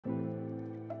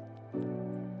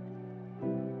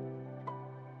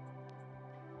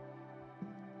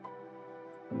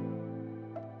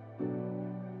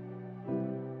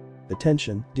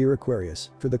Attention, dear Aquarius,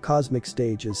 for the cosmic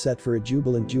stage is set for a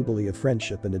jubilant jubilee of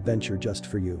friendship and adventure just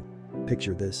for you.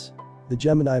 Picture this. The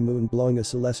Gemini moon blowing a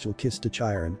celestial kiss to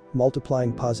Chiron,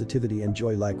 multiplying positivity and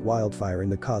joy like wildfire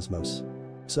in the cosmos.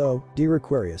 So, dear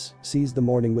Aquarius, seize the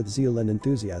morning with zeal and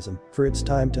enthusiasm, for it's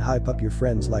time to hype up your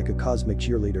friends like a cosmic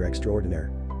cheerleader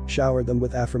extraordinaire. Shower them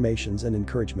with affirmations and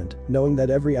encouragement, knowing that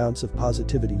every ounce of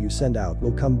positivity you send out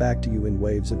will come back to you in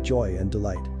waves of joy and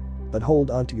delight. But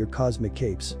hold on to your cosmic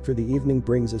capes, for the evening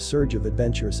brings a surge of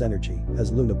adventurous energy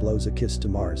as Luna blows a kiss to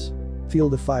Mars. Feel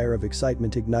the fire of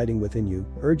excitement igniting within you,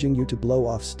 urging you to blow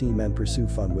off steam and pursue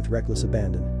fun with reckless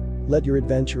abandon. Let your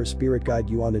adventurous spirit guide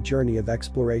you on a journey of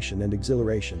exploration and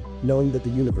exhilaration, knowing that the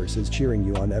universe is cheering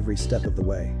you on every step of the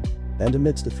way. And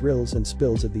amidst the thrills and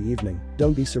spills of the evening,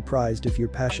 don't be surprised if your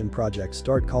passion projects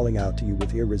start calling out to you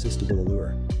with irresistible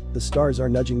allure. The stars are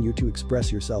nudging you to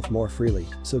express yourself more freely,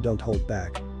 so don't hold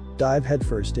back. Dive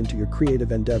headfirst into your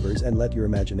creative endeavors and let your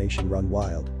imagination run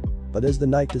wild. But as the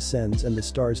night descends and the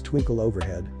stars twinkle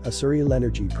overhead, a surreal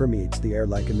energy permeates the air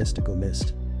like a mystical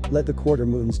mist. Let the quarter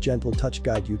moon's gentle touch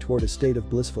guide you toward a state of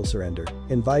blissful surrender,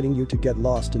 inviting you to get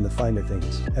lost in the finer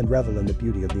things and revel in the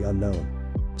beauty of the unknown.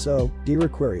 So, dear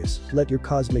Aquarius, let your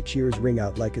cosmic cheers ring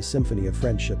out like a symphony of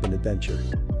friendship and adventure.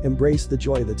 Embrace the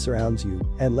joy that surrounds you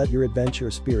and let your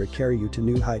adventurous spirit carry you to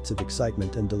new heights of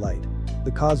excitement and delight.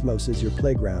 The cosmos is your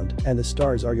playground and the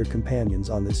stars are your companions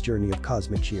on this journey of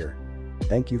cosmic cheer.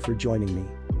 Thank you for joining me.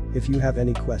 If you have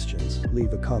any questions,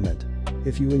 leave a comment.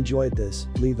 If you enjoyed this,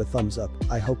 leave a thumbs up.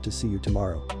 I hope to see you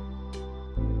tomorrow.